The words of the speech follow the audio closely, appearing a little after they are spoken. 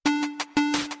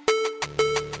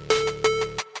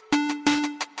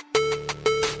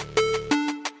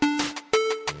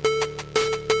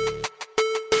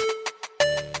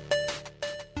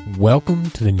Welcome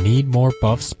to the Need More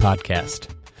Buffs podcast,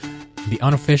 the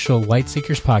unofficial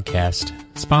Lightseekers podcast,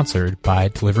 sponsored by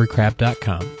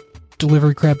DeliveryCrab.com.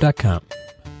 DeliveryCrab.com,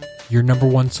 your number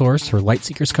one source for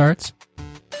Lightseekers cards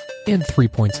and 3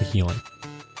 points of healing.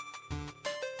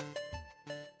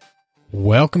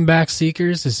 Welcome back,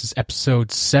 Seekers. This is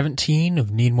episode 17 of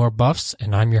Need More Buffs,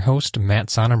 and I'm your host, Matt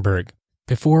Sonnenberg.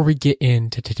 Before we get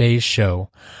into today's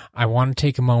show, I want to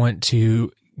take a moment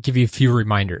to give you a few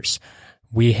reminders.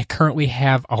 We currently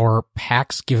have our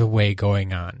PAX giveaway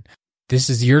going on. This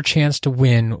is your chance to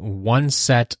win one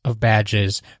set of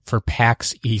badges for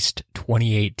PAX East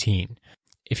 2018.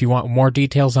 If you want more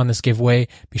details on this giveaway,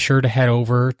 be sure to head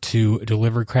over to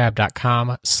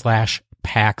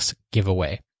deliverycrab.com/PAX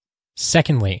giveaway.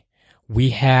 Secondly,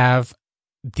 we have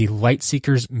the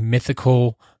Lightseekers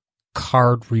mythical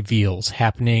card reveals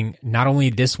happening not only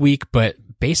this week, but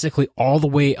basically all the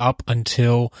way up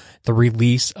until the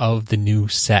release of the new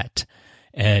set.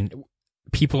 And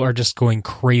people are just going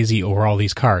crazy over all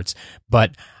these cards.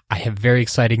 But I have very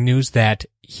exciting news that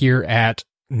here at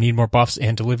Need More Buffs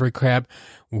and Delivery Crab,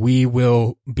 we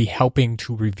will be helping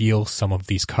to reveal some of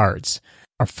these cards.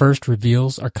 Our first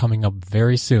reveals are coming up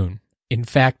very soon. In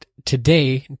fact,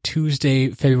 today, Tuesday,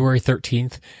 February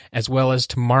 13th, as well as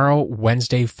tomorrow,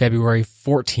 Wednesday, February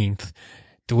 14th,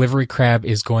 Delivery Crab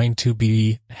is going to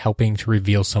be helping to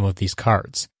reveal some of these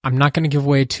cards. I'm not going to give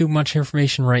away too much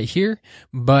information right here,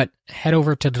 but head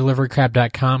over to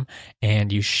deliverycrab.com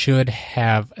and you should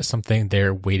have something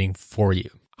there waiting for you.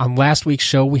 On last week's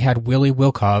show, we had Willie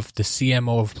Wilkov, the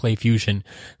CMO of PlayFusion,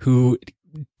 who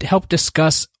helped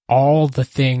discuss all the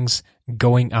things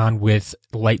going on with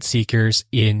Lightseekers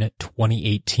in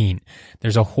 2018.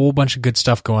 There's a whole bunch of good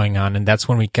stuff going on, and that's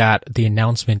when we got the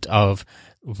announcement of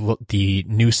the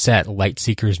new set,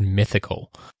 Lightseekers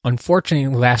Mythical.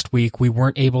 Unfortunately, last week we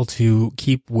weren't able to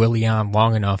keep Willie on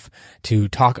long enough to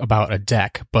talk about a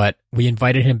deck, but we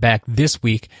invited him back this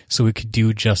week so we could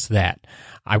do just that.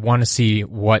 I want to see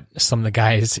what some of the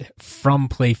guys from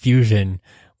PlayFusion,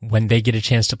 when they get a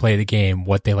chance to play the game,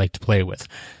 what they like to play with.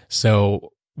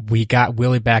 So we got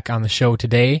Willie back on the show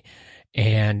today,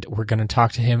 and we're going to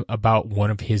talk to him about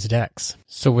one of his decks.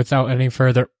 So without any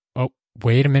further... Oh,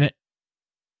 wait a minute.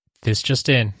 This just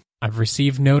in. I've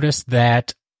received notice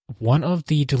that one of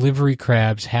the delivery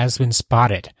crabs has been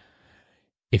spotted.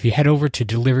 If you head over to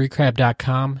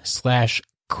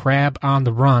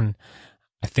deliverycrab.com/crabontheRun,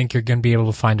 I think you're going to be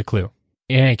able to find a clue.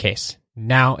 In any case,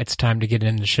 now it's time to get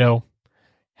into the show.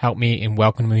 Help me in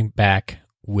welcoming back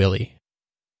Willie.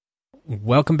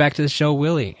 Welcome back to the show,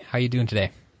 Willie. How are you doing today?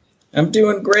 I'm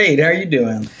doing great. How are you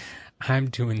doing?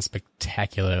 I'm doing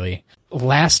spectacularly.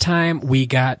 Last time we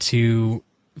got to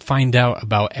find out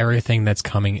about everything that's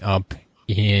coming up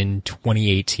in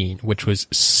 2018, which was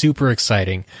super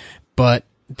exciting. But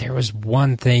there was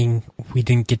one thing we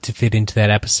didn't get to fit into that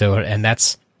episode, and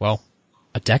that's, well,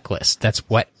 a deck list. That's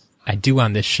what I do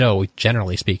on this show,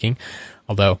 generally speaking.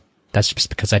 Although that's just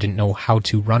because I didn't know how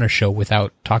to run a show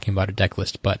without talking about a deck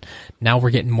list. But now we're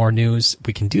getting more news.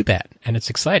 We can do that, and it's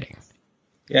exciting.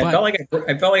 Yeah, I felt like I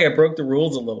broke the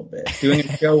rules a little bit, doing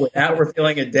a show without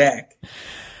revealing a deck.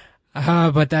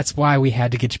 But that's why we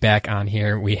had to get you back on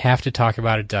here. We have to talk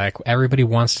about a deck. Everybody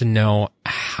wants to know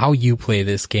how you play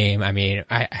this game. I mean,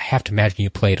 I have to imagine you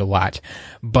played a lot.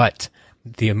 But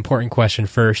the important question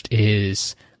first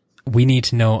is, we need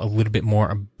to know a little bit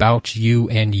more about you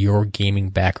and your gaming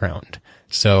background.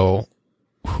 So,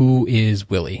 who is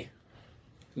Willie?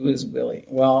 Who is Willie?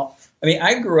 Well, I mean,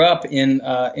 I grew up in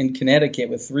Connecticut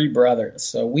with three brothers,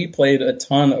 so we played a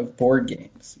ton of board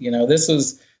games. You know, this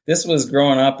was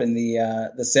growing up in the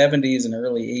 70s and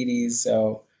early 80s,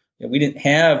 so you know, we didn't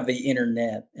have the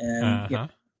internet, and you know,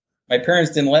 my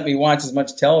parents didn't let me watch as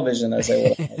much television as I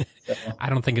would have. So. I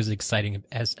don't think it was exciting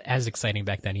as exciting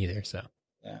back then either. So.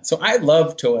 Yeah. So I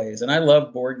love toys and I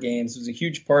love board games. It was a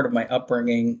huge part of my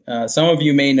upbringing. Some of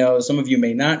you may know, some of you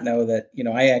may not know that, you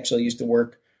know, I actually used to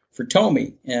work for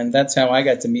Tomy, and that's how I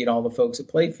got to meet all the folks at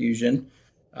PlayFusion.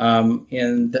 You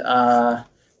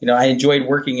know, I enjoyed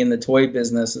working in the toy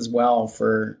business as well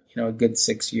for, you know, a good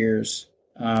 6 years.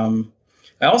 I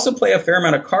also play a fair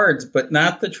amount of cards, but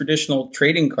not the traditional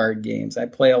trading card games. I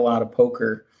play a lot of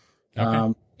poker.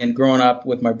 Okay. And growing up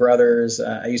with my brothers,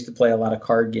 I used to play a lot of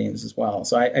card games as well.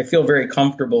 So I feel very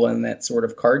comfortable in that sort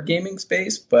of card gaming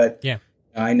space, but yeah,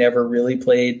 I never really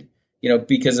played, you know,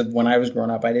 because of when I was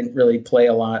growing up, I didn't really play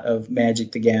a lot of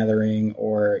Magic the Gathering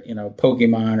or, you know,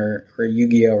 Pokemon or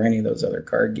Yu-Gi-Oh! Or any of those other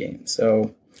card games.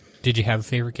 So, did you have a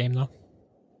favorite game though?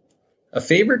 A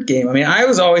favorite game. I mean, I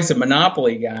was always a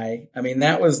Monopoly guy. I mean,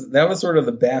 that was sort of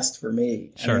the best for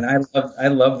me. Sure. I mean, I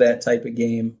love that type of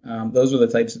game. Those were the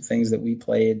types of things that we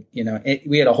played. You know,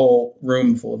 we had a whole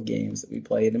room full of games that we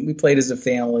played, and we played as a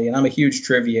family. And I'm a huge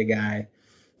trivia guy.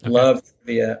 Okay. Love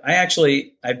trivia.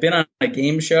 I've been on a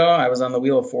game show. I was on the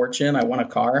Wheel of Fortune. I won a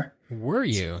car. Were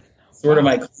you? Sort of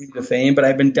my claim to fame, but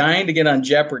I've been dying to get on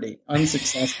Jeopardy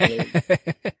unsuccessfully.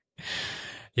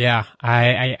 Yeah,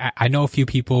 I know a few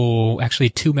people, actually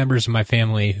 2 members of my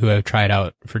family who have tried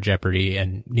out for Jeopardy,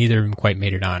 and neither of them quite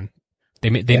made it on. They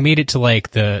made it to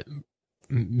like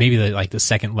maybe the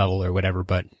second level or whatever,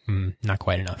 but not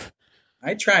quite enough.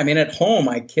 I try. I mean, at home,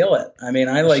 I kill it. I mean,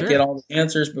 I Sure. get all the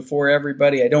answers before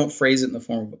everybody. I don't phrase it in the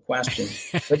form of a question,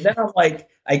 but then I'm like,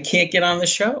 I can't get on the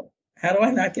show. How do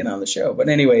I not get on the show? But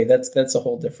anyway, that's a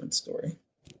whole different story.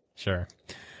 Sure.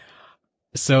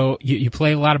 So you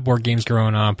play a lot of board games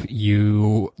growing up.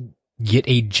 You get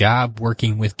a job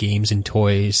working with games and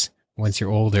toys once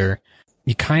you're older.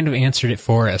 You kind of answered it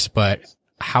for us, but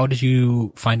how did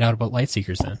you find out about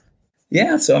Lightseekers then?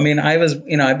 Yeah, so I mean,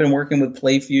 I've been working with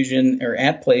PlayFusion or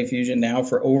at PlayFusion now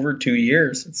for over 2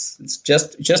 years. It's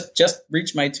just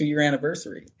reached my 2-year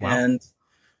anniversary. Wow. And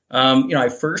I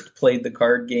first played the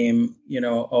card game,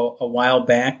 a while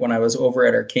back when I was over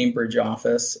at our Cambridge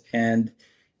office, and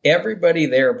everybody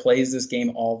there plays this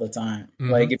game all the time.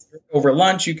 Mm-hmm. Like if you're over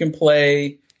lunch, you can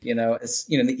play, in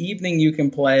the evening you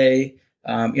can play.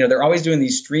 They're always doing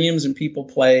these streams and people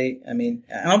play. I mean,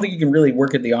 I don't think you can really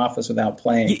work at the office without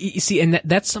playing. You see, and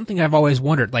that's something I've always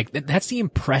wondered. Like that's the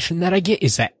impression that I get,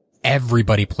 is that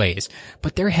everybody plays,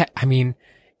 but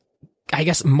I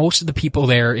guess most of the people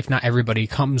there, if not everybody,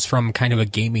 comes from kind of a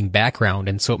gaming background,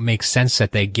 and so it makes sense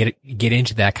that they get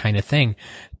into that kind of thing.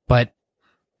 But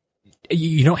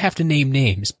you don't have to name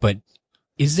names, but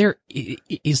is there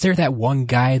that one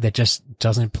guy that just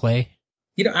doesn't play?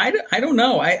 I don't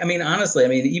know. I mean, honestly,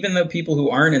 even though people who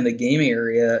aren't in the gaming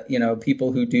area,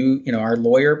 people who do, our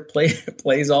lawyer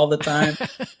plays all the time.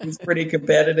 He's pretty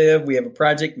competitive. We have a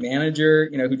project manager,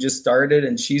 who just started,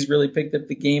 and she's really picked up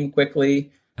the game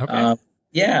quickly. Okay.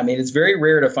 It's very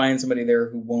rare to find somebody there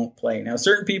who won't play. Now,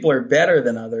 certain people are better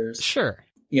than others. Sure.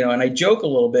 And I joke a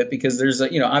little bit because there's,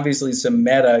 obviously some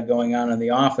meta going on in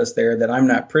the office there that I'm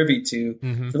not privy to.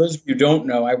 Mm-hmm. For those of you who don't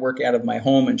know, I work out of my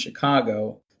home in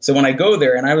Chicago. So when I go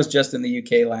there, and I was just in the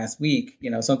UK last week,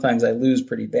 sometimes I lose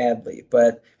pretty badly.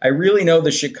 But I really know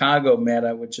the Chicago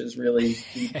meta, which is really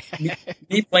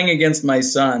me playing against my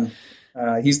son.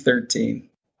 He's 13.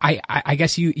 I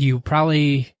guess you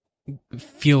probably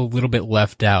feel a little bit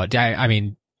left out. I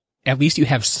mean, at least you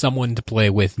have someone to play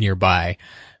with nearby.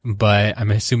 But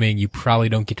I'm assuming you probably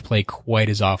don't get to play quite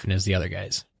as often as the other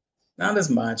guys. Not as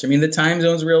much. I mean, the time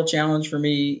zone's a real challenge for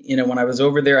me. When I was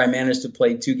over there, I managed to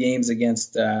play 2 games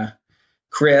against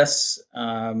Chris,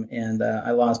 and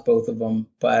I lost both of them.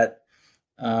 But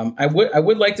I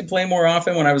would like to play more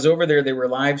often. When I was over there, they were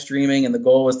live streaming, and the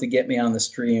goal was to get me on the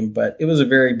stream. But it was a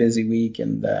very busy week,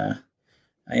 and I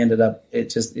ended up it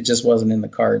just wasn't in the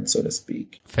cards, so to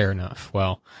speak. Fair enough.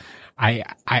 Well,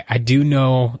 I do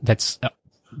know that's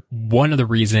one of the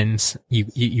reasons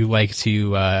you like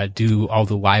to do all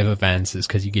the live events is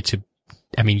because you get to,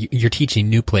 you're teaching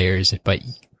new players, but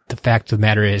the fact of the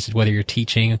matter is whether you're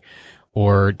teaching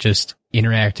or just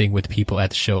interacting with people at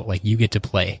the show, like you get to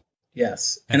play.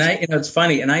 Yes. And it's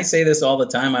funny, and I say this all the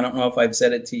time. I don't know if I've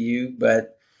said it to you,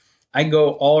 but I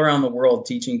go all around the world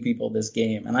teaching people this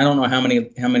game, and I don't know how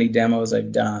many demos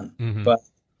I've done, mm-hmm. but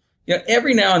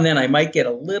every now and then I might get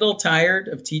a little tired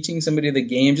of teaching somebody the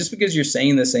game just because you're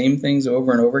saying the same things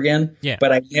over and over again. Yeah.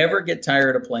 But I never get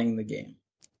tired of playing the game.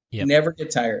 Yep. Never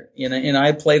get tired. And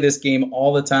I play this game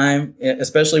all the time,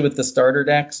 especially with the starter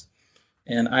decks,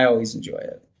 and I always enjoy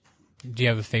it. Do you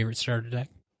have a favorite starter deck?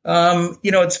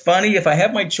 It's funny. If I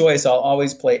have my choice, I'll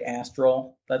always play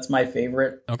Astral. That's my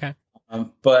favorite. Okay.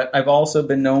 But I've also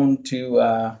been known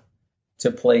to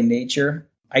play Nature.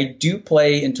 I do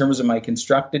play in terms of my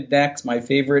constructed decks. My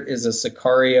favorite is a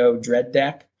Sicario Dread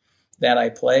deck that I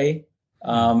play.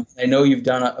 I know you've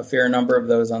done a fair number of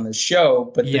those on the show,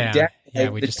 but the deck...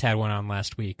 we just had one on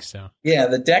last week. So yeah,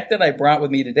 the deck that I brought with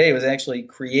me today was actually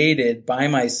created by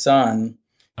my son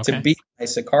to be my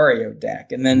Sicario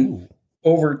deck. And then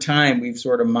over time, we've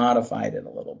sort of modified it a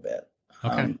little bit.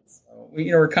 Okay.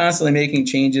 We're constantly making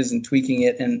changes and tweaking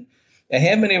it, and I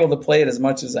haven't been able to play it as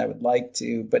much as I would like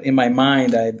to, but in my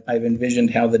mind, I've envisioned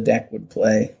how the deck would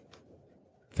play.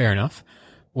 Fair enough.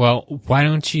 Well, why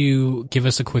don't you give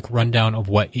us a quick rundown of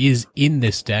what is in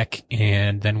this deck,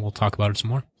 and then we'll talk about it some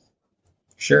more.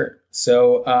 Sure.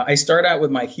 So I start out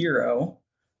with my hero,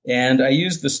 And I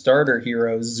use the starter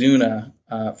hero Zuna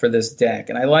for this deck,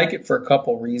 and I like it for a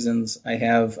couple reasons.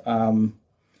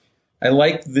 I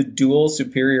like the dual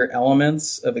superior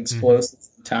elements of explosives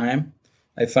and time.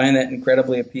 I find that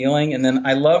incredibly appealing. And then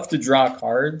I love to draw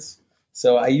cards.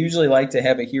 So I usually like to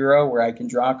have a hero where I can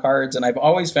draw cards. And I've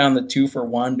always found the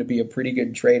 2-for-1 to be a pretty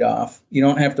good trade-off. You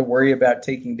don't have to worry about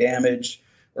taking damage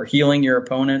or healing your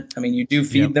opponent. I mean, you do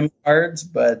feed them cards,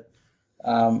 but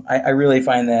I really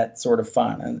find that sort of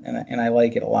fun, and I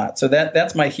like it a lot. So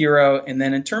that's my hero. And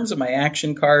then in terms of my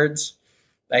action cards,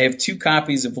 I have 2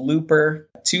 copies of Looper,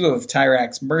 2 of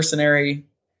Tyrax Mercenary.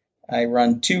 I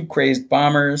run 2 Crazed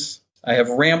Bombers. I have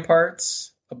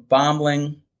Ramparts, a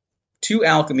Bombling, 2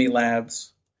 Alchemy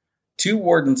Labs, 2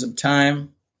 Wardens of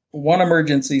Time, 1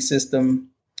 Emergency System,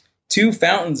 2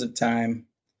 Fountains of Time,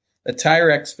 a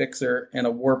Tyrex Fixer, and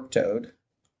a Warp Toad.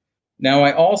 Now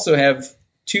I also have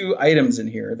 2 items in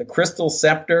here, the Crystal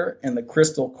Scepter and the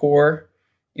Crystal Core.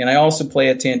 And I also play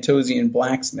a Tantosian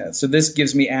Blacksmith. So this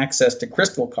gives me access to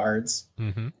crystal cards.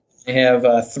 Mm-hmm. I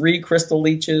have 3 Crystal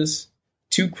Leeches,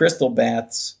 2 Crystal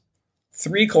Bats,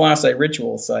 3 Colossi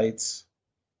Ritual Sites,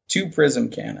 2 Prism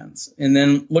Cannons. And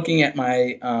then looking at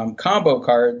my combo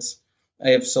cards, I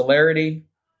have Celerity,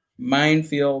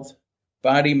 Minefield,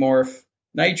 Body Morph,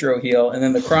 Nitro Heal, and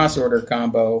then the cross order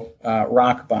combo,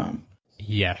 Rock Bomb.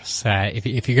 Yes.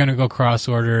 If you're going to go cross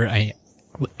order,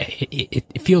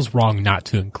 it feels wrong not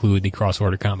to include the cross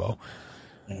order combo.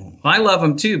 Well, I love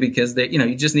them too because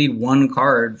you just need 1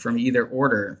 card from either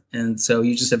order, and so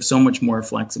you just have so much more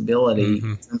flexibility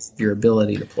in terms of your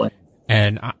ability to play.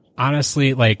 And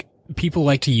honestly, like, people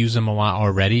like to use them a lot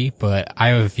already, but I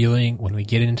have a feeling when we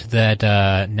get into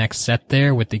that next set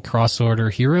there with the cross order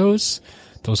heroes,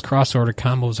 those cross order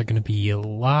combos are going to be a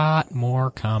lot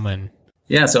more common.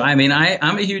 Yeah, so I mean,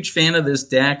 I'm a huge fan of this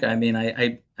deck. I mean,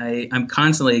 I'm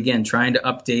constantly, again, trying to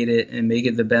update it and make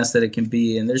it the best that it can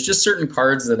be. And there's just certain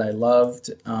cards that I loved.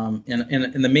 And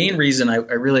the main reason I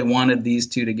really wanted these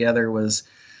 2 together was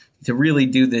to really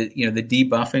do the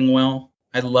debuffing well.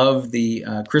 I love the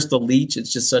Crystal Leech.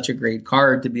 It's just such a great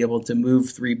card to be able to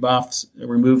remove 3 buffs.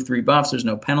 There's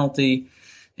no penalty.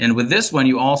 And with this one,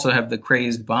 you also have the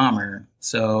Crazed Bomber.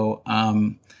 So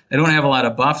I don't have a lot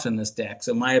of buffs in this deck.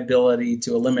 So my ability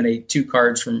to eliminate 2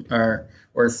 cards from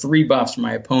or 3 buffs from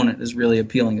my opponent is really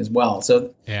appealing as well.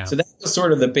 So that was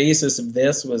sort of the basis of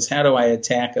this, was how do I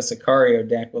attack a Sicario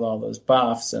deck with all those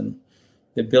buffs, and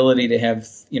the ability to have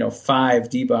 5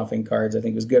 debuffing cards I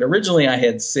think was good. Originally I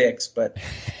had 6, but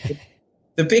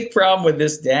the big problem with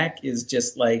this deck is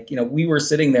just like, we were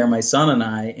sitting there, my son and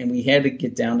I, and we had to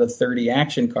get down to 30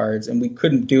 action cards, and we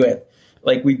couldn't do it.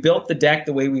 Like, we built the deck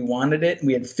the way we wanted it, and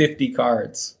we had 50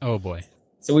 cards. Oh boy!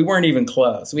 So we weren't even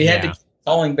close. We had to keep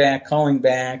calling back,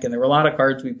 and there were a lot of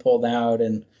cards we pulled out.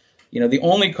 And the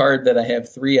only card that I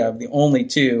have 3 of, the only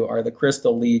 2, are the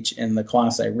Crystal Leech and the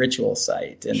Colossi Ritual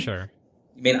Site. And sure.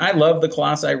 I mean, I love the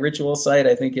Colossi Ritual Site.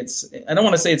 I think I don't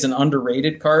want to say it's an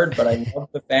underrated card, but I love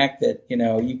the fact that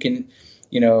you can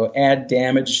add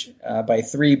damage by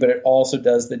 3, but it also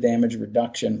does the damage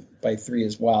reduction by 3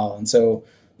 as well. And so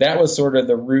that was sort of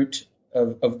the root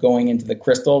of going into the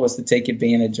crystal, was to take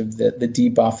advantage of the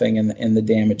debuffing and the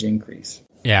damage increase.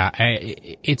 Yeah,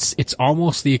 it's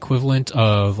almost the equivalent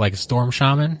of like Storm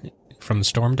Shaman from the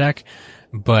Storm deck,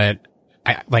 but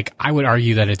I would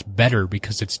argue that it's better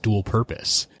because it's dual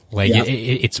purpose. Like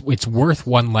it's worth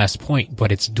 1 less point,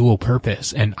 but it's dual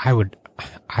purpose, and I would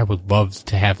love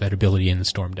to have that ability in the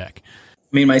Storm deck.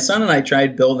 I mean, my son and I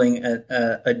tried building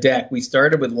a deck. We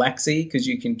started with Lexi because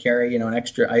you can carry, an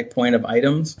extra point of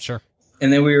items. Sure.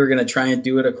 And then we were going to try and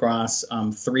do it across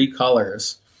 3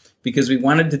 colors because we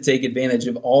wanted to take advantage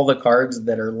of all the cards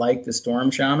that are like the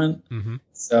Storm Shaman. Mm-hmm.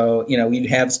 So, you'd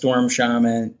have Storm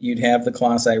Shaman, you'd have the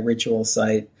Colossi Ritual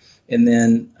Site, and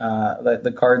then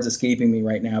the card's escaping me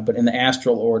right now, but in the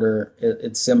Astral Order,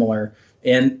 it's similar.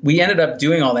 And we ended up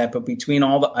doing all that, but between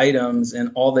all the items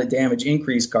and all the damage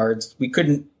increase cards, we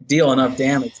couldn't deal enough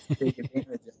damage to take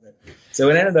advantage of it. So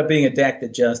it ended up being a deck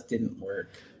that just didn't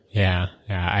work. Yeah.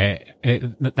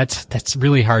 That's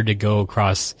really hard to go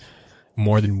across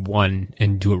more than 1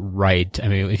 and do it right. I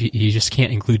mean, you just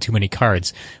can't include too many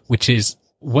cards, which is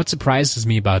what surprises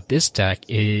me about this deck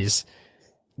is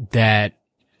that,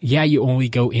 you only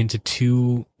go into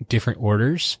 2 different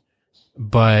orders,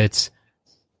 but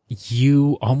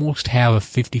you almost have a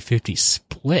 50-50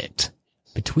 split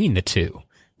between the 2,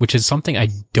 which is something I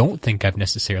don't think I've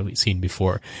necessarily seen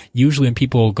before. Usually when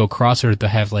people go crossorder, they'll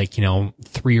have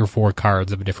 3 or 4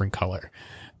 cards of a different color,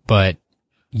 but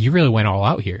you really went all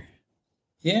out here.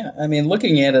 Yeah, I mean,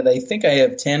 looking at it, I think I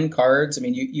have 10 cards. I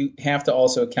mean, you have to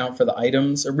also account for the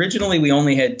items. Originally, we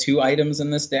only had 2 items in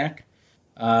this deck,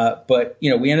 but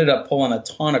we ended up pulling a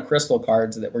ton of crystal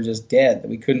cards that were just dead that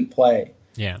we couldn't play.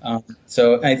 Yeah.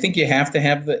 So I think you have to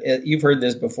have you've heard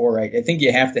this before, right? I think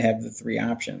you have to have the 3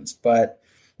 options, but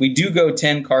we do go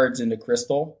 10 cards into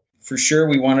crystal. For sure,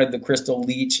 we wanted the crystal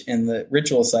leech and the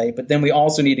ritual site, but then we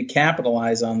also need to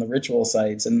capitalize on the ritual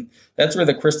sites, and that's where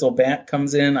the crystal bat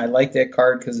comes in. I like that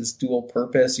card because it's dual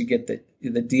purpose. You get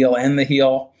the deal and the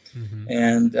heal,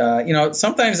 and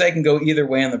sometimes I can go either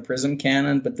way on the prism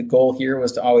cannon, but the goal here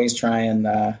was to always try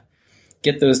and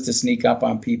get those to sneak up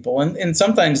on people, and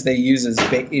sometimes they use as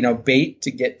bait to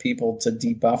get people to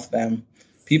debuff them.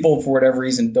 People, for whatever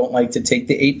reason, don't like to take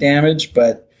the 8 damage,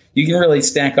 but you can really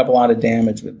stack up a lot of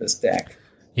damage with this deck.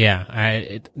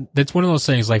 Yeah, that's one of those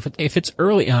things. Like, if it's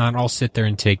early on, I'll sit there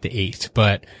and take the 8.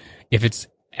 But if it's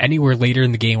anywhere later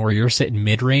in the game where you're sitting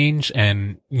mid range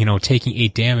and taking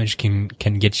 8 damage can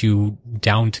get you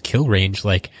down to kill range,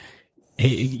 like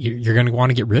you're going to want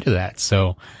to get rid of that.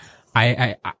 So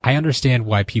I understand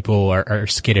why people are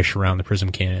skittish around the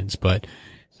prism cannons, but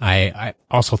I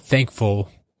also thankful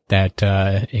that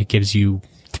it gives you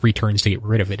 3 turns to get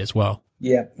rid of it as well.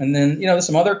 Yeah, and then there's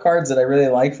some other cards that I really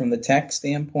like from the tech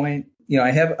standpoint. I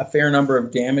have a fair number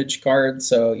of damage cards,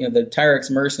 so the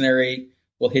Tyrex Mercenary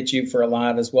will hit you for a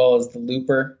lot, as well as the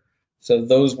Looper. So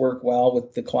those work well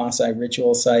with the Colossi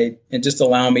Ritual Site and just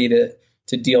allow me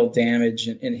to deal damage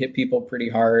and hit people pretty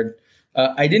hard.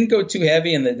 I didn't go too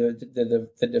heavy in the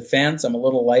defense. I'm a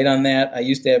little light on that. I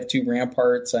used to have 2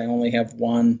 Ramparts. I only have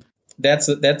 1. That's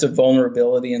a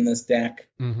vulnerability in this deck.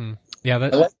 Mm-hmm.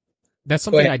 Yeah, that's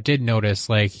something I did notice.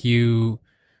 Like you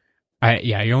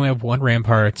only have 1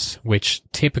 Ramparts, which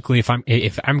typically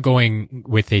if I'm going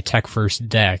with a tech first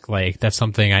deck, like that's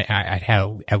something I'd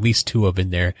have at least 2 of in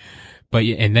there.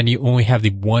 And then you only have the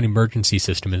 1 emergency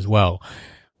system as well.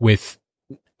 With,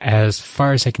 as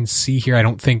far as I can see here, I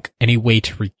don't think any way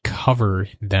to recover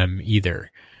them either.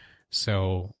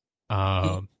 So,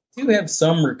 I do have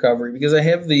some recovery because I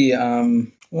have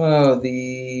which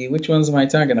ones am I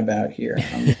talking about here?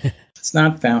 It's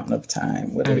not Fountain of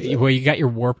Time. Well, you got your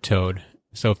Warp Toad,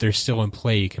 so if they're still in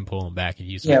play, you can pull them back and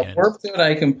use them again. Yeah, Warp Toad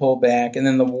I can pull back, and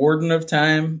then the Warden of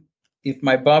Time, if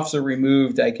my buffs are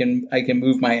removed, I can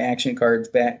move my action cards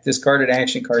back, discarded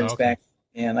action cards back,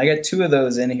 and I got 2 of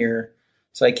those in here,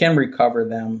 so I can recover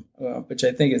them, which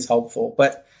I think is helpful.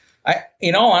 But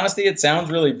in all honesty, it sounds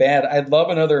really bad. I'd love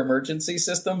another emergency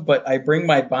system, but I bring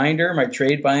my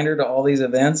trade binder to all these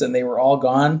events, and they were all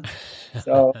gone,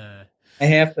 so. I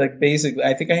have to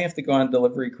I think I have to go on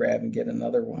Delivery Crab and get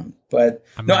another one. But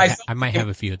I might have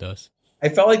a few of those. I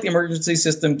felt like the emergency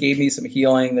system gave me some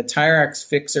healing. The Tyrex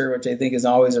Fixer, which I think is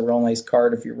always a real nice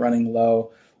card if you're running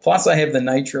low. Plus, I have the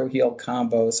Nitro Heal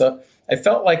combo. So I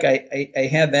felt like I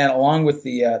had that along with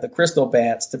the Crystal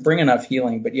Bats to bring enough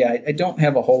healing. But yeah, I don't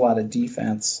have a whole lot of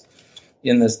defense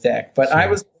in this deck. But sure. I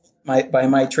was by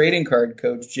my trading card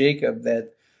coach, Jacob,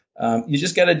 that you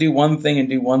just got to do one thing and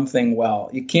do one thing well.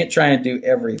 You can't try and do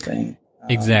everything.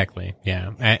 Exactly.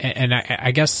 Yeah. And I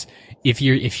guess if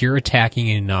you're attacking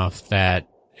enough that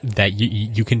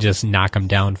you can just knock them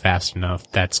down fast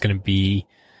enough, that's going to be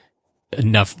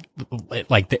enough.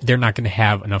 Like they're not going to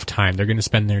have enough time. They're going to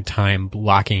spend their time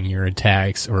blocking your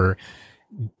attacks or,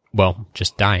 well,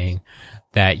 just dying,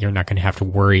 that you're not going to have to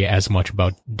worry as much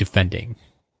about defending.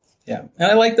 Yeah.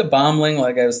 And I like the bombling.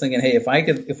 Like I was thinking, hey, if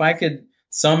I could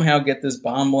somehow get this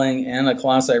bombling and a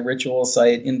Colossi Ritual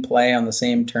Site in play on the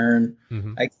same turn,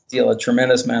 I can deal a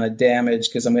tremendous amount of damage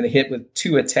because I'm going to hit with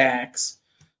 2 attacks.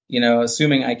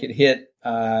 Assuming I could hit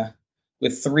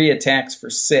with 3 attacks for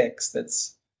 6,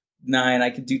 that's 9.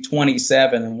 I could do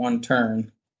 27 in 1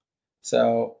 turn.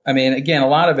 So, I mean, again, a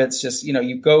lot of it's just,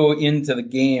 you go into the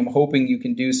game hoping you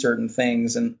can do certain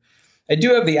things. And I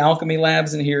do have the Alchemy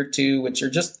Labs in here too, which are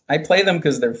just, I play them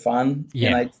because they're fun. Yeah.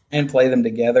 And I try and play them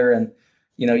together. And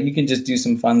you can just do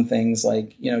some fun things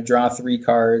like, draw 3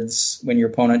 cards when your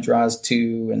opponent draws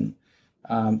 2, and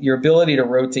your ability to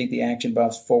rotate the action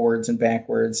buffs forwards and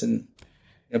backwards and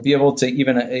be able to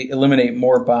even eliminate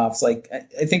more buffs. Like,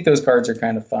 I think those cards are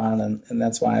kind of fun, and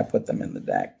that's why I put them in the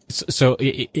deck. So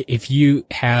if you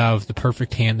have the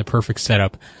perfect hand, the perfect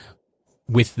setup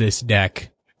with this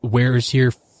deck, where's your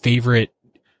favorite,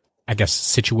 I guess,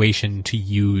 situation to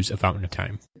use a Fountain of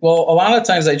Time? Well, a lot of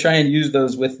times I try and use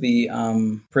those with the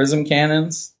prism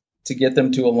cannons to get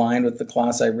them to align with the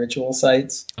Colossi Ritual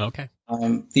Sites. Okay.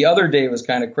 The other day was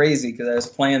kind of crazy because I was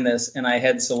playing this and I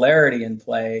had Celerity in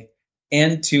play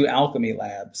and 2 Alchemy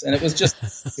Labs, and it was just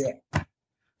sick. I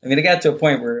mean, it got to a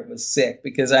point where it was sick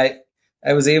because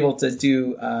I was able to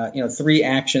do 3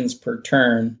 actions per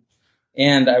turn,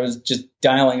 and I was just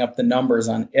dialing up the numbers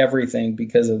on everything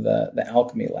because of the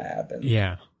alchemy lab. And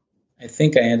Yeah. I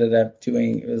think I ended up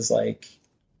doing, it was like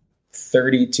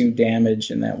 32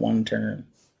 damage in that one turn.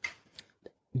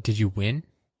 Did you win?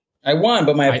 I won,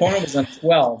 but my opponent was on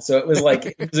 12, so it was like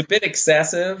it was a bit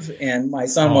excessive, and my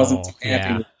son wasn't too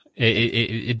happy with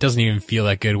it. It doesn't even feel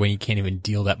that good when you can't even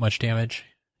deal that much damage.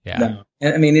 Yeah. No.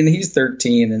 And, I mean, and he's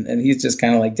 13, and he's just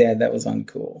kind of like, Dad, that was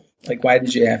uncool. Like, why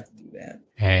did you have to do that?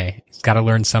 Hey, he's got to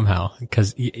learn somehow,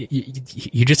 because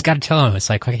you just got to tell him, it's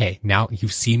like, okay, now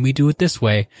you've seen me do it this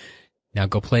way. Now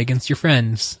go play against your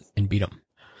friends and beat them.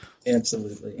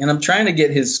 Absolutely. And I'm trying to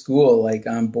get his school like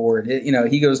on board.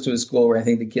 He goes to a school where I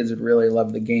think the kids would really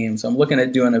love the game. So I'm looking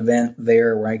at doing an event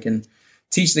there where I can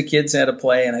teach the kids how to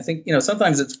play. And I think,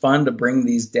 sometimes it's fun to bring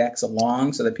these decks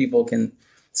along so that people can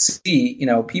see,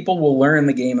 people will learn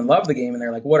the game and love the game. And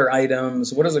they're like, what are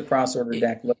items? What does a cross order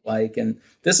deck look like? And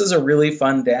this is a really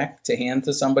fun deck to hand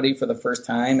to somebody for the first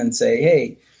time and say,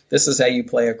 hey, this is how you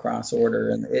play a cross order.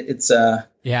 And it's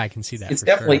I can see that. It's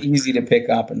definitely easy to pick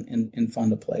up and fun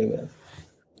to play with.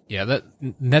 Yeah,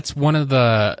 that's one of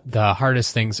the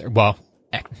hardest things. Well,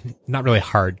 not really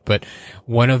hard, but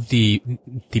one of the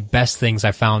best things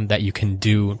I found that you can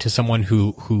do to someone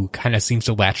who kind of seems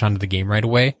to latch onto the game right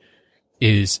away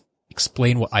is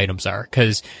explain what items are.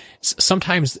 Cause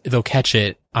sometimes they'll catch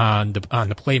it on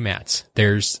the play mats.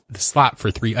 There's the slot for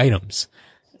 3 items.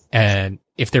 And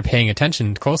if they're paying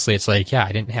attention closely, it's like, yeah,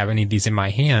 I didn't have any of these in my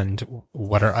hand.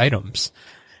 What are items?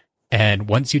 And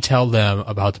once you tell them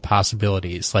about the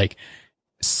possibilities, like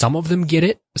some of them get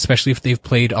it, especially if they've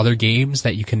played other games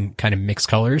that you can kind of mix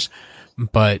colors.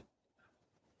 But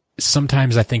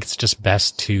sometimes I think it's just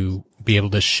best to be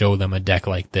able to show them a deck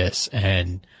like this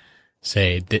and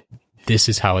say that this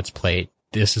is how it's played.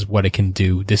 This is what it can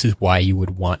do. This is why you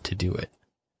would want to do it.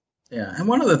 Yeah. And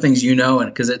one of the things,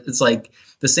 because it's like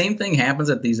the same thing happens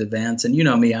at these events. And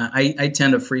me, I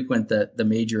tend to frequent the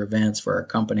major events for our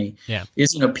company. Yeah.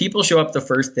 Is, people show up the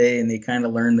first day and they kind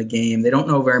of learn the game. They don't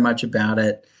know very much about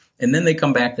it. And then they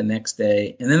come back the next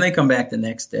day, and then they come back the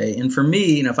next day. And for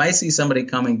me, if I see somebody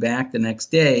coming back the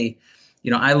next day,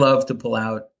 I love to pull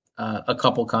out a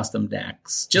couple custom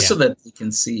decks just so that they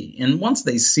can see. And once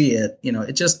they see it,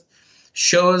 it just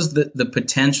shows the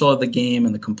potential of the game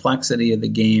and the complexity of the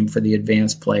game for the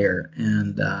advanced player.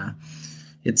 And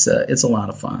it's a lot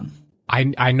of fun.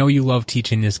 I know you love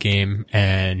teaching this game,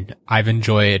 and I've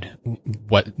enjoyed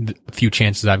what the few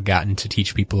chances I've gotten to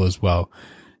teach people as well.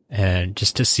 And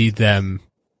just to see them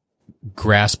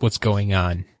grasp what's going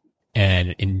on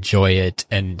and enjoy it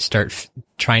and start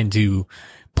trying to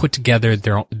put together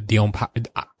their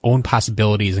own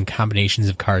possibilities and combinations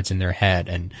of cards in their head.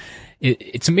 And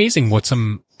it's amazing what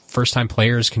some first time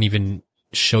players can even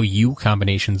show you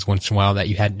combinations once in a while that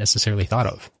you hadn't necessarily thought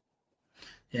of.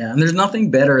 Yeah, and there's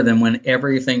nothing better than when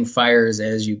everything fires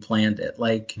as you planned it.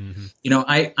 Like,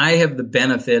 I have the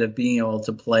benefit of being able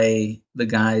to play the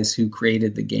guys who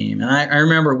created the game. And I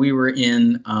remember we were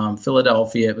in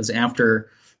Philadelphia. It was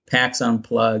after PAX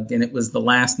Unplugged, and it was the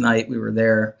last night we were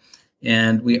there.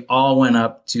 And we all went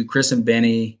up to Chris and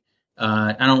Benny.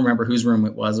 I don't remember whose room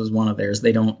it was. It was one of theirs.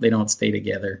 They don't stay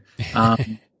together.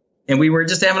 And we were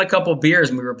just having a couple of beers,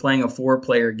 and we were playing a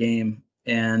 4-player game.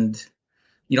 And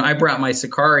I brought my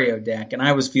Sicario deck, and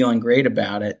I was feeling great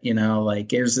about it. Like,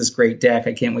 here's this great deck.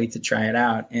 I can't wait to try it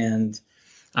out. And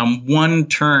on one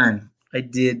turn, I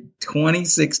did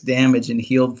 26 damage and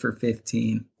healed for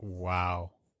 15.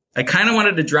 Wow. I kind of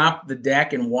wanted to drop the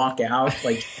deck and walk out,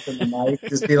 like, from the mic,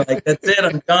 just be like, that's it,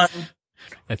 I'm done.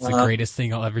 That's the greatest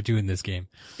thing I'll ever do in this game.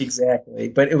 Exactly.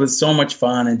 But it was so much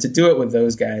fun. And to do it with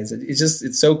those guys,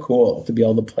 it's so cool to be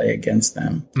able to play against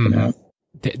them,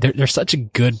 They're such a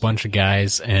good bunch of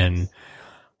guys, and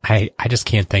I just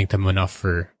can't thank them enough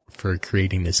for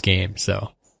creating this game.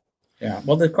 So yeah,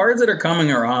 well, the cards that are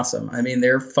coming are awesome. I mean,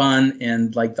 they're fun,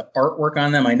 and like the artwork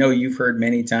on them, I know you've heard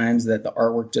many times that the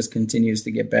artwork just continues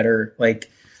to get better.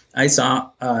 Like, I saw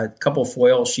a couple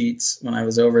foil sheets when I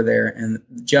was over there, and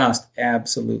just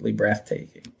absolutely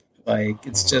breathtaking. Like,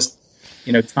 it's just,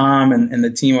 Tom and the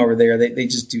team over there, they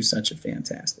just do such a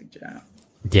fantastic job.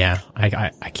 Yeah,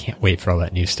 I can't wait for all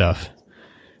that new stuff.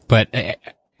 But,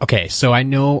 okay, so I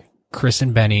know Chris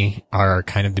and Benny are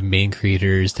kind of the main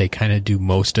creators. They kind of do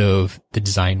most of the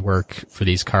design work for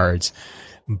these cards.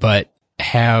 But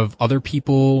have other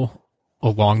people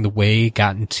along the way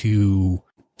gotten to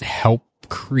help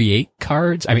create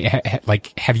cards? I mean,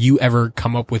 have you ever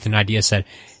come up with an idea, said,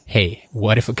 hey,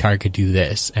 what if a card could do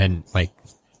this? And, like,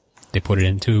 they put it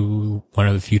into one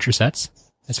of the future sets,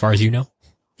 as far as you know?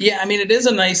 Yeah, I mean, it is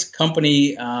a nice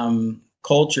company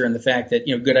culture, and the fact that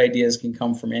good ideas can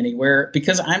come from anywhere.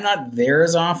 Because I'm not there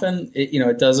as often,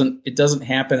 it doesn't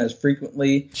happen as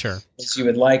frequently Sure. as you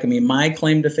would like. I mean, my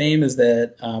claim to fame is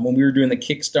that when we were doing the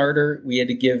Kickstarter, we had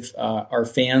to give our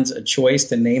fans a choice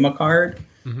to name a card,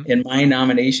 and my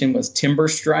nomination was Timber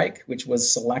Strike, which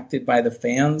was selected by the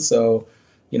fans. So,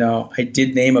 I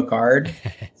did name a card.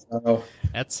 So,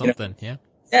 that's something, yeah.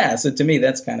 Yeah, so to me,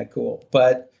 that's kind of cool.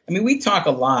 But I mean, we talk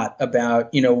a lot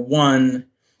about,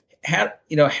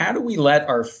 how do we let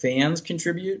our fans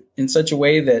contribute in such a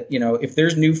way that, if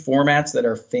there's new formats that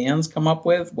our fans come up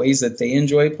with, ways that they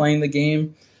enjoy playing the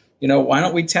game, why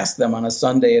don't we test them on a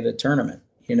Sunday at a tournament?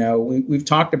 We've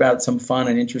talked about some fun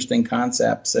and interesting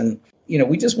concepts, and,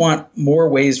 we just want more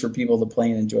ways for people to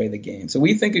play and enjoy the game. So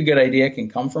we think a good idea can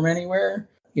come from anywhere.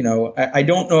 I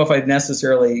don't know if I've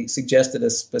necessarily suggested a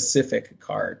specific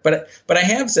card, but I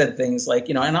have said things like,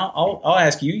 and I'll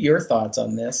ask you your thoughts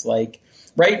on this. Like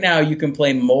right now you can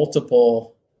play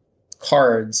multiple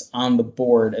cards on the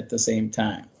board at the same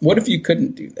time. What if you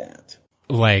couldn't do that?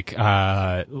 Like,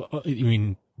 you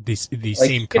mean the like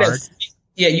same card?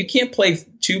 You can't play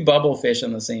two bubble fish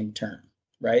on the same turn,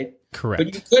 right? Correct.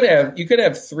 But you could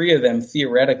have three of them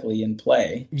theoretically in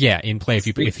play. Yeah, in play if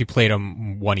you played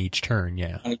them one each turn.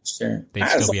 Yeah, on each turn, they'd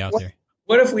still be out there.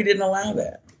 What if we didn't allow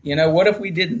that? What if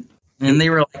we didn't? And they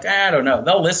were like, I don't know.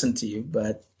 They'll listen to you,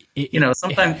 but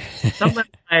sometimes my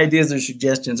ideas or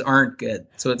suggestions aren't good.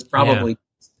 So it's probably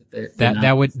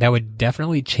that would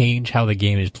definitely change how the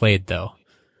game is played, though.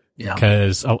 Yeah.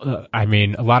 Because I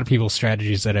mean, a lot of people's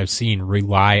strategies that I've seen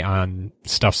rely on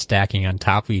stuff stacking on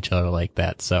top of each other like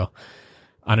that. So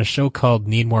on a show called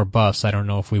Need More Buffs, I don't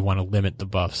know if we want to limit the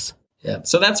buffs. Yeah.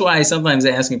 So that's why sometimes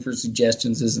asking for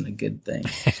suggestions isn't a good thing.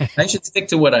 I should stick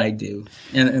to what I do,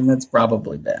 and that's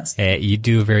probably best. Hey, you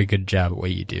do a very good job at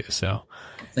what you do, so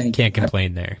Can't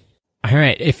complain there. All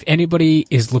right. If anybody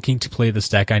is looking to play this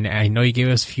deck, I know you gave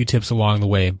us a few tips along the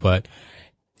way, but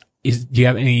do you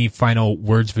have any final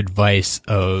words of advice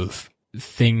of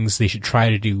things they should try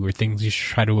to do or things you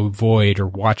should try to avoid or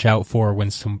watch out for when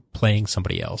playing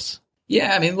somebody else?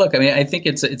 Yeah, I mean, look, I think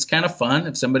it's kind of fun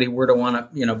if somebody were to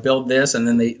want to, build this and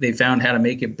then they found how to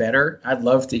make it better. I'd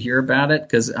love to hear about it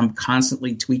because I'm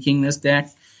constantly tweaking this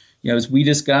deck. As we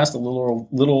discussed, a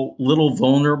little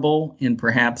vulnerable in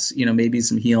perhaps, maybe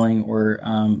some healing or,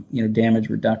 damage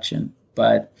reduction.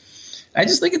 But I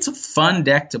just think it's a fun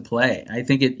deck to play. I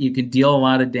think you can deal a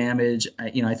lot of damage.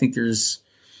 I think there's,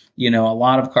 a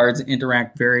lot of cards that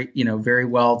interact very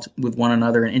well with one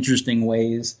another in interesting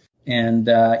ways. And,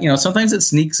 sometimes it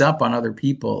sneaks up on other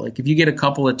people. Like if you get a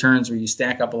couple of turns where you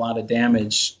stack up a lot of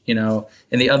damage, and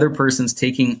the other person's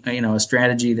taking, a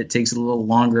strategy that takes a little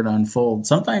longer to unfold,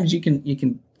 sometimes you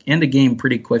can end a game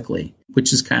pretty quickly,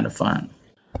 which is kind of fun.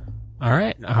 All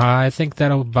right. I think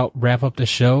that'll about wrap up the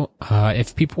show.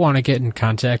 If people want to get in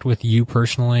contact with you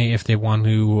personally, if they want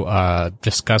to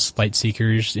discuss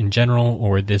Lightseekers in general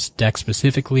or this deck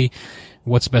specifically,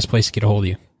 what's the best place to get a hold of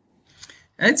you?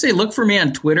 I'd say look for me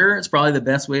on Twitter. It's probably the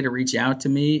best way to reach out to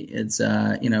me. It's,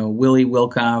 Willie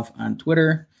Wilkov on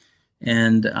Twitter.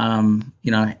 And,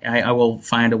 I will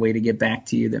find a way to get back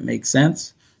to you that makes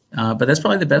sense. But that's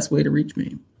probably the best way to reach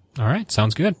me. All right.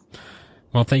 Sounds good.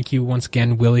 Well, thank you once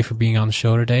again, Willie, for being on the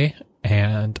show today.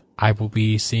 And I will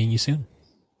be seeing you soon.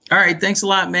 All right. Thanks a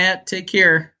lot, Matt. Take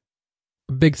care.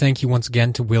 A big thank you once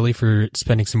again to Willie for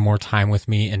spending some more time with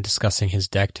me and discussing his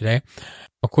deck today.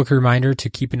 A quick reminder to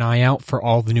keep an eye out for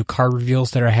all the new card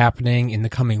reveals that are happening in the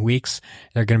coming weeks.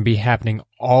 They're going to be happening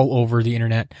all over the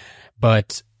internet.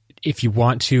 But if you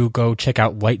want to go check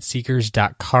out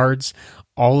lightseekers.cards,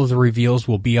 all of the reveals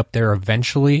will be up there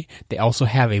eventually. They also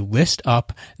have a list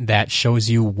up that shows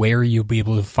you where you'll be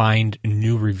able to find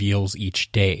new reveals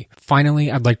each day. Finally,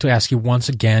 I'd like to ask you once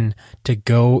again to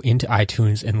go into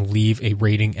iTunes and leave a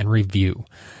rating and review.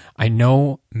 I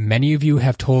know many of you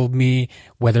have told me,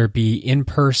 whether it be in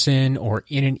person or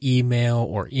in an email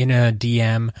or in a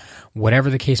DM,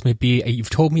 whatever the case may be, you've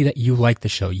told me that you like the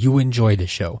show, you enjoy the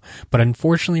show. But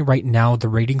unfortunately right now, the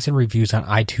ratings and reviews on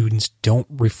iTunes don't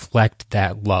reflect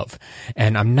that love.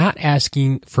 And I'm not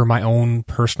asking for my own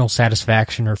personal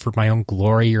satisfaction or for my own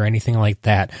glory or anything like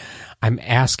that. I'm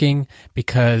asking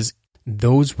because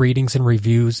those ratings and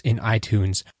reviews in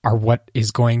iTunes are what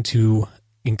is going to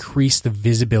increase the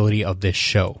visibility of this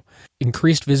show.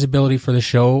 Increased visibility for the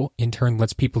show in turn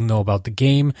lets people know about the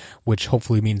game, which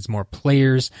hopefully means more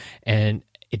players, and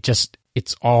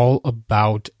it's all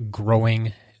about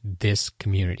growing this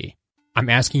community.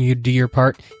 I'm asking you to do your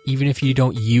part, even if you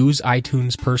don't use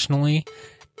iTunes personally.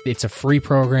 It's a free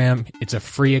program. It's a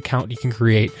free account you can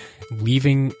create.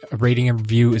 Leaving a rating and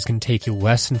review is going to take you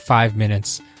less than 5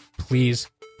 minutes. Please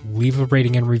leave a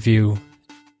rating and review,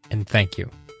 and thank you.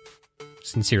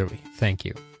 Sincerely, thank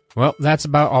you. Well, that's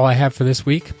about all I have for this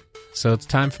week. So it's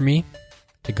time for me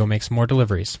to go make some more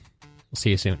deliveries. We'll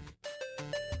see you soon.